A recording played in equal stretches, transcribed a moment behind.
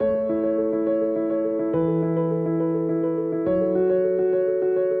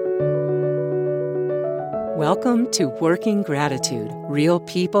Welcome to Working Gratitude, Real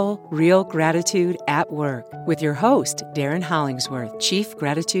People, Real Gratitude at Work, with your host, Darren Hollingsworth, Chief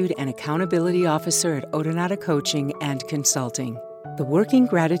Gratitude and Accountability Officer at Odonata Coaching and Consulting. The Working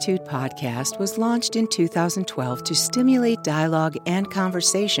Gratitude podcast was launched in 2012 to stimulate dialogue and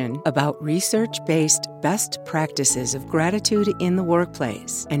conversation about research-based best practices of gratitude in the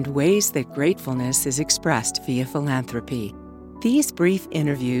workplace and ways that gratefulness is expressed via philanthropy. These brief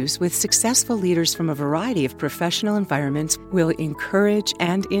interviews with successful leaders from a variety of professional environments will encourage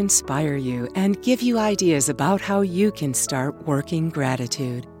and inspire you and give you ideas about how you can start working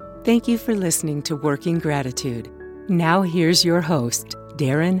gratitude. Thank you for listening to Working Gratitude. Now here's your host,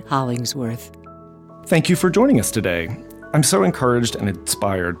 Darren Hollingsworth. Thank you for joining us today. I'm so encouraged and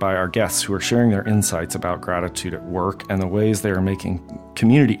inspired by our guests who are sharing their insights about gratitude at work and the ways they are making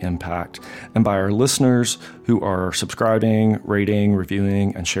community impact, and by our listeners who are subscribing, rating,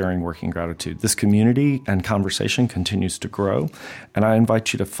 reviewing, and sharing Working Gratitude. This community and conversation continues to grow, and I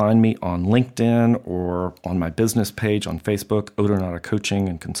invite you to find me on LinkedIn or on my business page on Facebook, Odonata Coaching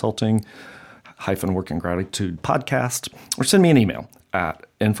and Consulting, Working Gratitude Podcast, or send me an email at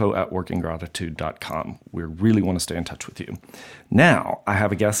info@workinggratitude.com. We really want to stay in touch with you. Now, I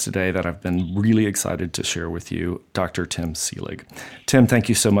have a guest today that I've been really excited to share with you, Dr. Tim Seelig. Tim, thank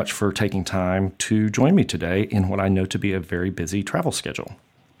you so much for taking time to join me today in what I know to be a very busy travel schedule.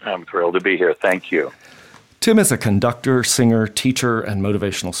 I'm thrilled to be here. Thank you. Tim is a conductor, singer, teacher, and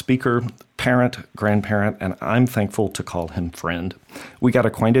motivational speaker, parent, grandparent, and I'm thankful to call him friend. We got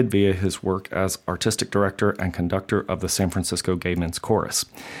acquainted via his work as artistic director and conductor of the San Francisco Gay Men's Chorus.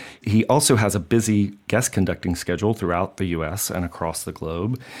 He also has a busy guest conducting schedule throughout the U.S. and across the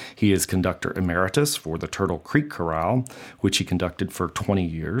globe. He is conductor emeritus for the Turtle Creek Chorale, which he conducted for 20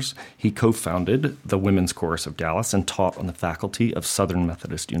 years. He co-founded the Women's Chorus of Dallas and taught on the faculty of Southern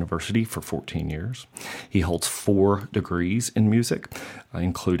Methodist University for 14 years. He holds 4 degrees in music,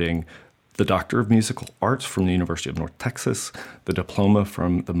 including the Doctor of Musical Arts from the University of North Texas, the diploma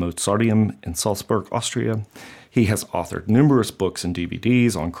from the Mozarteum in Salzburg, Austria. He has authored numerous books and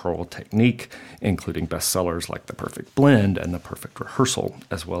DVDs on choral technique, including bestsellers like The Perfect Blend and The Perfect Rehearsal,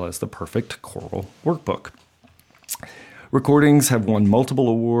 as well as The Perfect Choral Workbook. Recordings have won multiple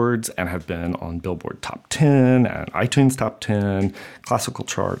awards and have been on Billboard Top 10 and iTunes Top 10, classical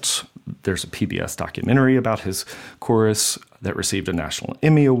charts. There's a PBS documentary about his chorus that received a National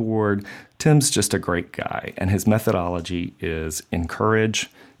Emmy Award. Tim's just a great guy, and his methodology is encourage,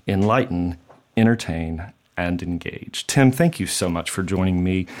 enlighten, entertain, and engage. Tim, thank you so much for joining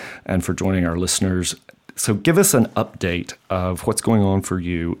me and for joining our listeners. So give us an update of what's going on for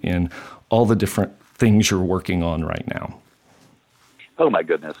you in all the different things you're working on right now. Oh, my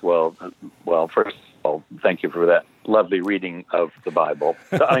goodness. Well, first of all, thank you for that lovely reading of the Bible,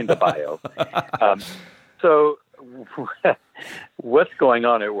 the bio. So what's going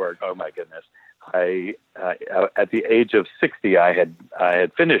on at work? Oh, my goodness. At the age of 60, I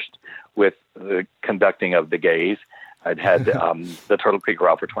had finished with the conducting of the gays. I'd had the Turtle Creek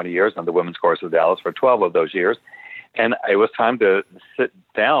Chorale for 20 years and the Women's Chorus of Dallas for 12 of those years. And it was time to sit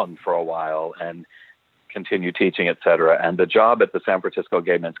down for a while and continue teaching, et cetera. And the job at the San Francisco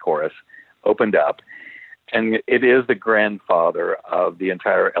Gay Men's Chorus opened up. And it is the grandfather of the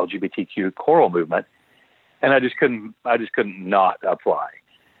entire LGBTQ choral movement. And I just couldn't not apply.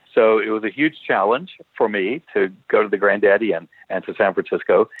 So it was a huge challenge for me to go to the granddaddy and to San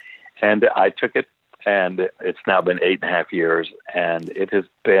Francisco. And I took it, and it's now been 8.5 years. And it has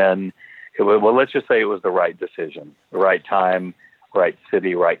been, well, let's just say it was the right decision, the right time, right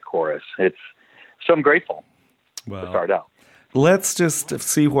city, right chorus. So I'm grateful to start out. Let's just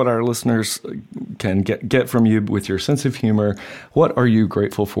see what our listeners can get from you with your sense of humor. What are you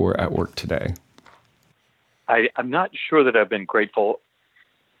grateful for at work today? I'm not sure that I've been grateful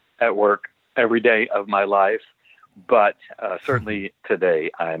at work every day of my life, but certainly today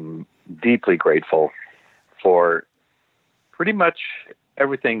I'm deeply grateful for pretty much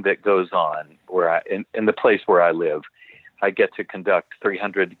everything that goes on in the place where I live. I get to conduct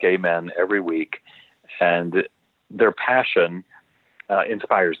 300 gay men every week, and their passion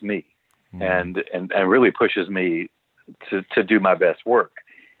inspires me and really pushes me to do my best work.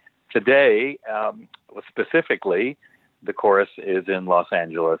 Today, specifically, the chorus is in Los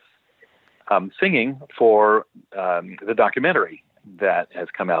Angeles singing for the documentary that has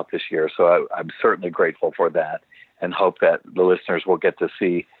come out this year. So I'm certainly grateful for that and hope that the listeners will get to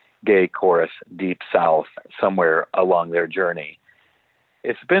see gay chorus Deep South somewhere along their journey.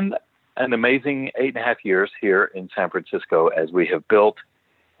 It's been an amazing 8.5 years here in San Francisco as we have built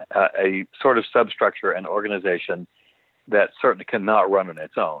a sort of substructure and organization that certainly cannot run on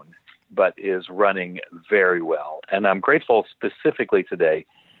its own. but is running very well. And I'm grateful specifically today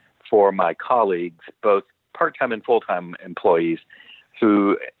for my colleagues, both part-time and full-time employees,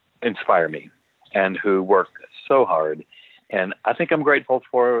 who inspire me and who work so hard. And I think I'm grateful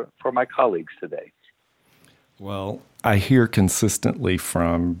for my colleagues today. Well, I hear consistently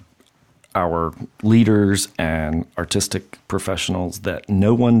from our leaders and artistic professionals that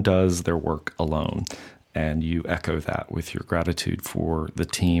no one does their work alone. And you echo that with your gratitude for the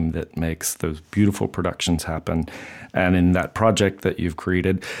team that makes those beautiful productions happen. And in that project that you've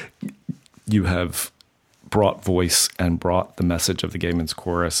created, you have brought voice and brought the message of the Gay Men's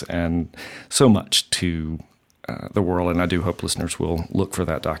Chorus and so much to the world. And I do hope listeners will look for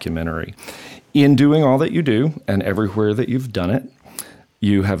that documentary. In doing all that you do and everywhere that you've done it,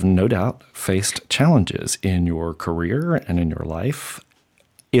 you have no doubt faced challenges in your career and in your life.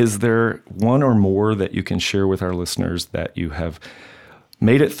 Is there one or more that you can share with our listeners that you have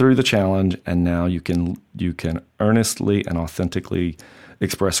made it through the challenge and now you can earnestly and authentically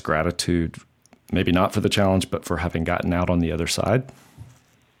express gratitude, maybe not for the challenge, but for having gotten out on the other side?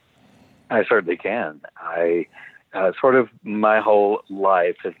 I certainly can. Sort of my whole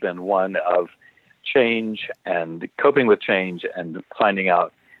life has been one of change and coping with change and finding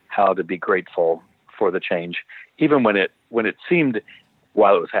out how to be grateful for the change, even when it seemed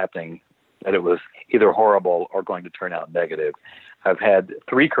while it was happening that it was either horrible or going to turn out negative. I've had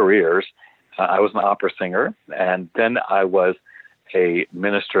 3 careers. I was an opera singer, and then I was a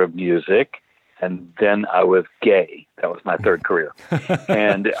minister of music, and then I was gay. That was my 3rd career.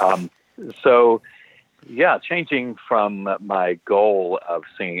 And so, changing from my goal of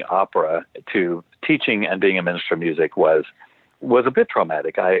singing opera to teaching and being a minister of music was a bit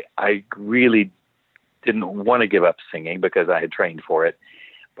traumatic. I really didn't want to give up singing because I had trained for it,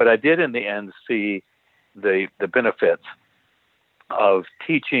 but I did in the end see the benefits of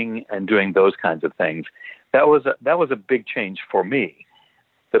teaching and doing those kinds of things. That was a big change for me.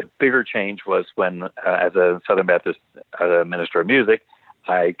 The bigger change was when, as a Southern Baptist minister of music,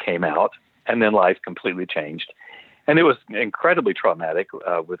 I came out, and then life completely changed. And it was incredibly traumatic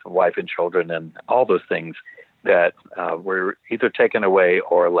with a wife and children and all those things that were either taken away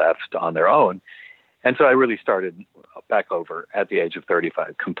or left on their own. And so I really started back over at the age of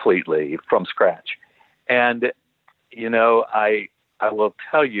 35, completely from scratch. And, I will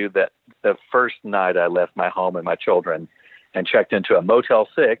tell you that the first night I left my home and my children and checked into a Motel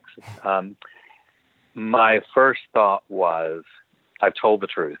 6, my first thought was, I've told the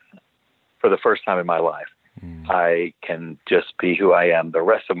truth for the first time in my life. I can just be who I am the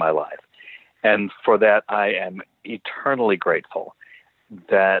rest of my life. And for that, I am eternally grateful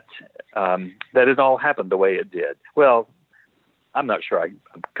that it all happened the way it did. Well, I'm not sure I'm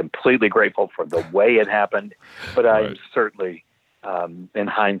completely grateful for the way it happened, but right. I'm certainly, in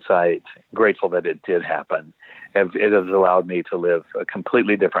hindsight, grateful that it did happen. It has allowed me to live a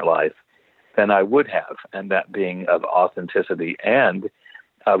completely different life than I would have, and that being of authenticity and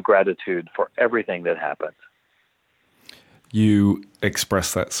of gratitude for everything that happens. You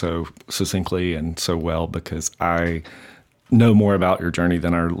express that so succinctly and so well, because I know more about your journey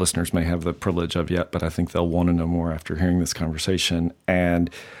than our listeners may have the privilege of yet, but I think they'll want to know more after hearing this conversation. And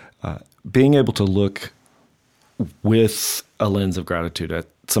being able to look with a lens of gratitude at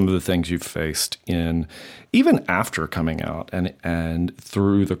some of the things you've faced in, even after coming out and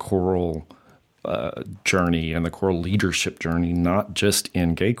through the choral journey and the choral leadership journey, not just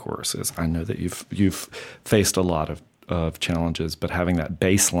in gay choruses. I know that you've faced a lot of challenges, but having that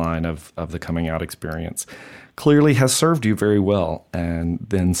baseline of the coming out experience clearly has served you very well, and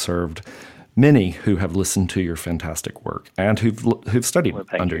then served many who have listened to your fantastic work and who've studied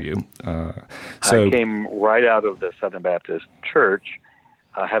under you. I came right out of the Southern Baptist Church,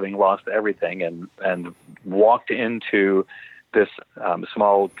 having lost everything, and walked into this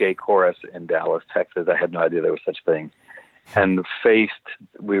small gay chorus in Dallas, Texas. I had no idea there was such a thing. And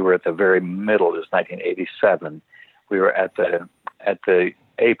we were at the very middle. It was 1987. We were at the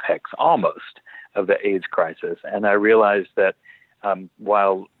apex almost of the AIDS crisis. And I realized that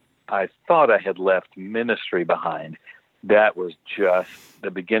while I thought I had left ministry behind, that was just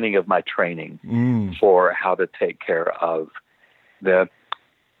the beginning of my training for how to take care of those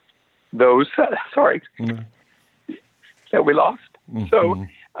that we lost. Mm-hmm. So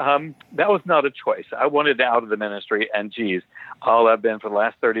that was not a choice. I wanted out of the ministry, and geez, all I've been for the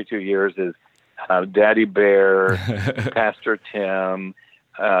last 32 years is Daddy Bear, Pastor Tim,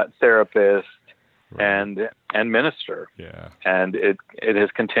 therapist, right. and minister. Yeah. And it has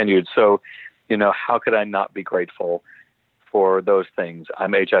continued. So, how could I not be grateful for those things?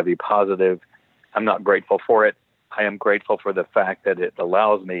 I'm HIV positive. I'm not grateful for it. I am grateful for the fact that it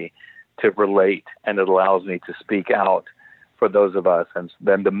allows me to relate, and it allows me to speak out for those of us and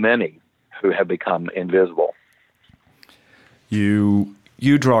then the many who have become invisible.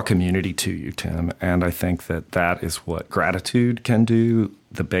 You draw community to you, Tim, and I think that is what gratitude can do.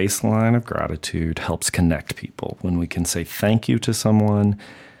 The baseline of gratitude helps connect people. When we can say thank you to someone,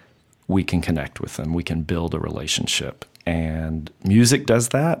 we can connect with them. We can build a relationship. And music does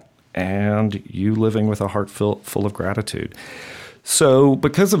that, and you living with a heart full of gratitude. So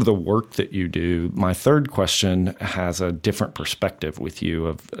because of the work that you do, my third question has a different perspective with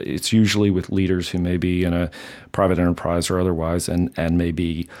you. It's usually with leaders who may be in a private enterprise or otherwise and may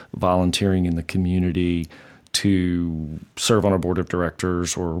be volunteering in the community to serve on a board of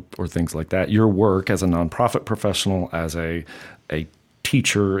directors or things like that. Your work as a nonprofit professional, as a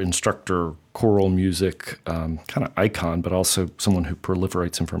teacher, instructor, choral music kind of icon, but also someone who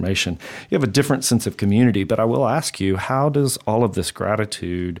proliferates information. You have a different sense of community, but I will ask you, how does all of this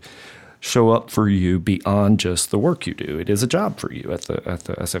gratitude show up for you beyond just the work you do? It is a job for you at the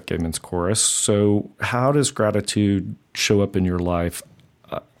SF Gay Men's Chorus. So how does gratitude show up in your life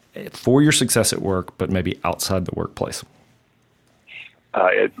for your success at work, but maybe outside the workplace?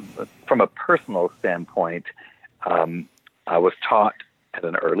 From a personal standpoint, I was taught at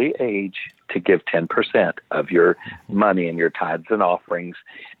an early age to give 10% of your money and your tithes and offerings.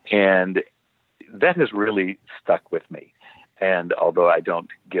 And that has really stuck with me. And although I don't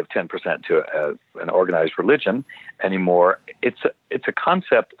give 10% to an organized religion anymore, it's a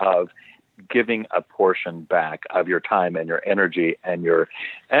concept of giving a portion back of your time and your energy and your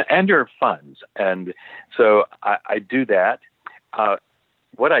funds. And so I do that.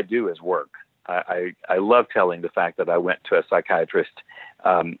 What I do is work. I love telling the fact that I went to a psychiatrist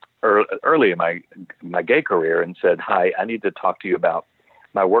early in my gay career and said, "Hi, I need to talk to you about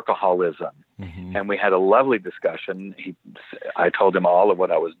my workaholism." Mm-hmm. And we had a lovely discussion. I told him all of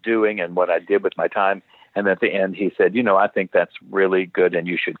what I was doing and what I did with my time. And at the end, he said, "I think that's really good and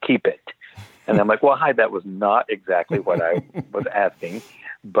you should keep it." And I'm like, "Well, hi, that was not exactly what I was asking."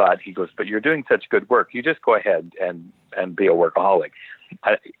 But he goes, "But you're doing such good work. You just go ahead and be a workaholic."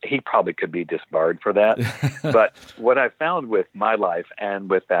 He probably could be disbarred for that. But what I found with my life and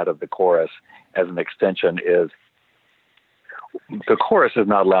with that of the chorus as an extension is the chorus is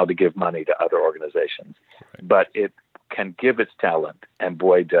not allowed to give money to other organizations, but it can give its talent, and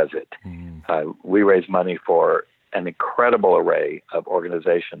boy, does it. We raise money for an incredible array of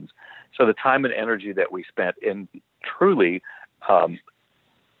organizations. So the time and energy that we spent in truly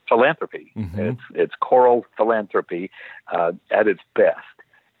philanthropy. Mm-hmm. It's choral philanthropy at its best.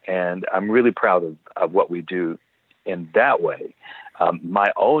 And I'm really proud of what we do in that way.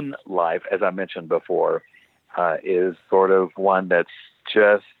 My own life, as I mentioned before, is sort of one that's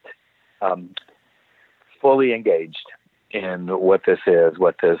just fully engaged in what this is,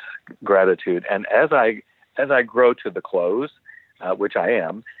 what this gratitude. And as I grow to the close, which I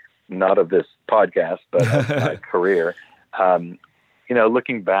am, not of this podcast, but of my career,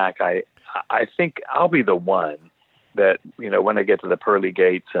 looking back, I think I'll be the one that, when I get to the pearly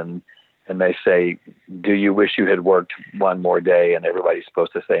gates and they say, "Do you wish you had worked one more day?" and everybody's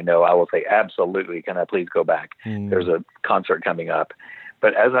supposed to say no, I will say, "Absolutely. Can I please go back? There's a concert coming up."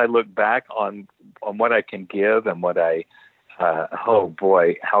 But as I look back on what I can give and what oh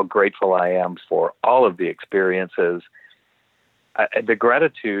boy, how grateful I am for all of the experiences. The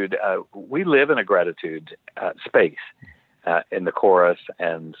gratitude, we live in a gratitude space. In the chorus,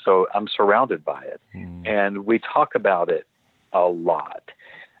 and so I'm surrounded by it. And we talk about it a lot,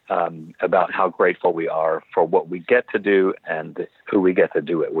 about how grateful we are for what we get to do and who we get to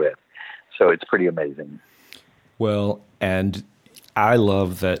do it with. So it's pretty amazing. Well, and I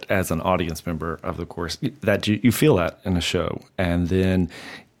love that as an audience member of the chorus, that you feel that in a show. And then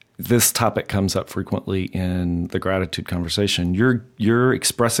this topic comes up frequently in the gratitude conversation. You're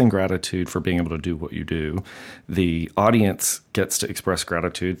expressing gratitude for being able to do what you do. The audience gets to express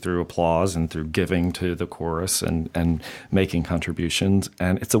gratitude through applause and through giving to the chorus and making contributions.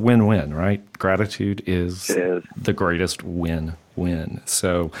 And it's a win-win, right? Gratitude is the greatest win-win.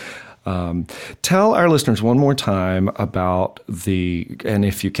 So tell our listeners one more time about and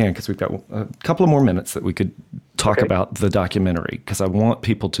if you can, because we've got a couple of more minutes that we could talk about the documentary, because I want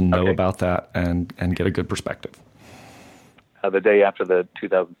people to know about that and get a good perspective. The day after the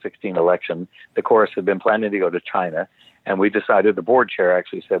 2016 election, the chorus had been planning to go to China, and we decided, the board chair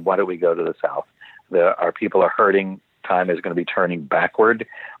actually said, "Why don't we go to the South? Our people are hurting. Time is going to be turning backward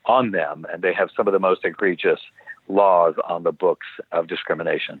on them, and they have some of the most egregious laws on the books of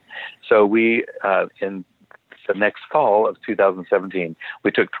discrimination." So we, in the next fall of 2017,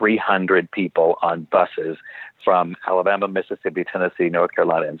 we took 300 people on buses from Alabama, Mississippi, Tennessee, North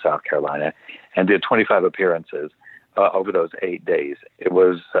Carolina, and South Carolina, and did 25 appearances over those 8 days. It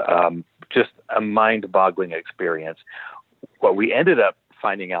was just a mind-boggling experience. What we ended up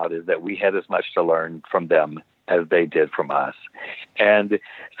finding out is that we had as much to learn from them as they did from us. And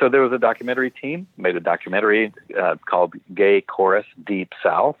so there was a documentary team, made a documentary called Gay Chorus Deep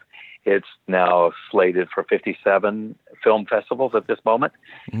South. It's now slated for 57 film festivals at this moment,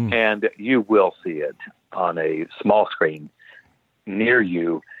 and you will see it on a small screen near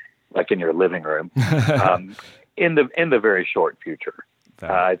you, like in your living room, in the very short future.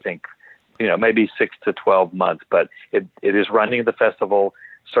 I think, maybe 6 to 12 months, but it is running the festival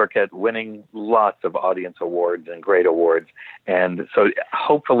circuit, winning lots of audience awards and great awards. And so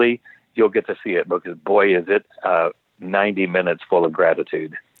hopefully you'll get to see it, because boy, is it 90 minutes full of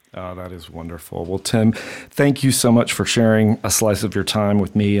gratitude. Oh, that is wonderful. Well, Tim, thank you so much for sharing a slice of your time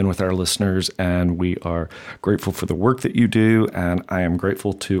with me and with our listeners. And we are grateful for the work that you do. And I am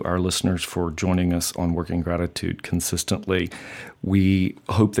grateful to our listeners for joining us on Working Gratitude consistently. We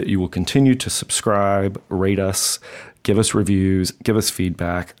hope that you will continue to subscribe, rate us, give us reviews, give us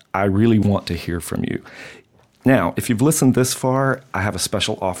feedback. I really want to hear from you. Now, if you've listened this far, I have a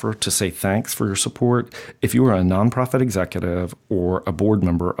special offer to say thanks for your support. If you are a nonprofit executive or a board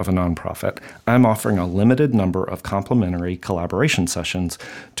member of a nonprofit, I'm offering a limited number of complimentary collaboration sessions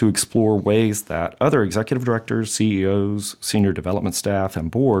to explore ways that other executive directors, CEOs, senior development staff, and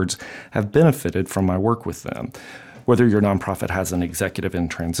boards have benefited from my work with them. Whether your nonprofit has an executive in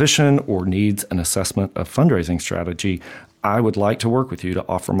transition or needs an assessment of fundraising strategy, I would like to work with you to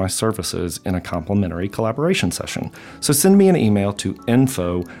offer my services in a complimentary collaboration session. So send me an email to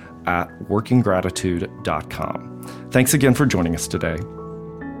info@workinggratitude.com. Thanks again for joining us today.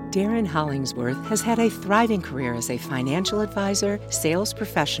 Darren Hollingsworth has had a thriving career as a financial advisor, sales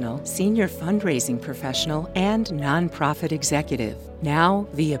professional, senior fundraising professional, and nonprofit executive. Now,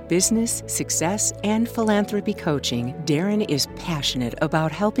 via business, success, and philanthropy coaching, Darren is passionate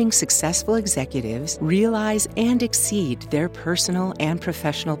about helping successful executives realize and exceed their personal and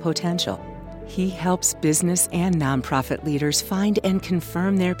professional potential. He helps business and nonprofit leaders find and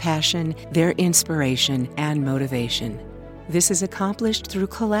confirm their passion, their inspiration, and motivation. This is accomplished through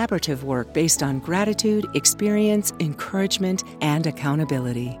collaborative work based on gratitude, experience, encouragement, and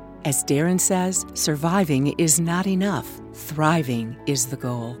accountability. As Darren says, surviving is not enough. Thriving is the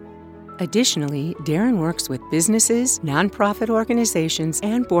goal. Additionally, Darren works with businesses, nonprofit organizations,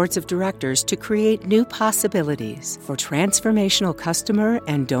 and boards of directors to create new possibilities for transformational customer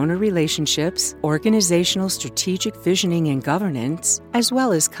and donor relationships, organizational strategic visioning and governance, as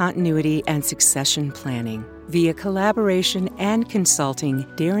well as continuity and succession planning. Via collaboration and consulting,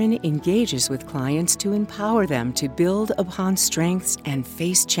 Darren engages with clients to empower them to build upon strengths and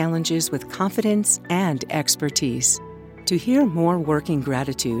face challenges with confidence and expertise. To hear more Working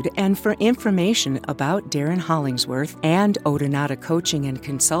Gratitude and for information about Darren Hollingsworth and Odonata Coaching and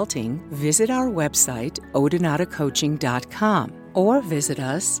Consulting, visit our website, odonatacoaching.com, or visit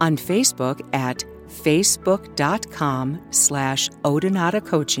us on Facebook at facebook.com/Odonata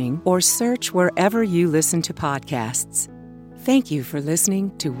Coaching, or search wherever you listen to podcasts. Thank you for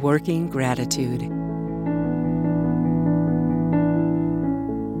listening to Working Gratitude.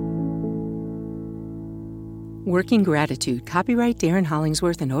 Working Gratitude, copyright Darren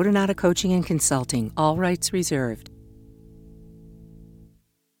Hollingsworth and Odonata Coaching and Consulting, all rights reserved.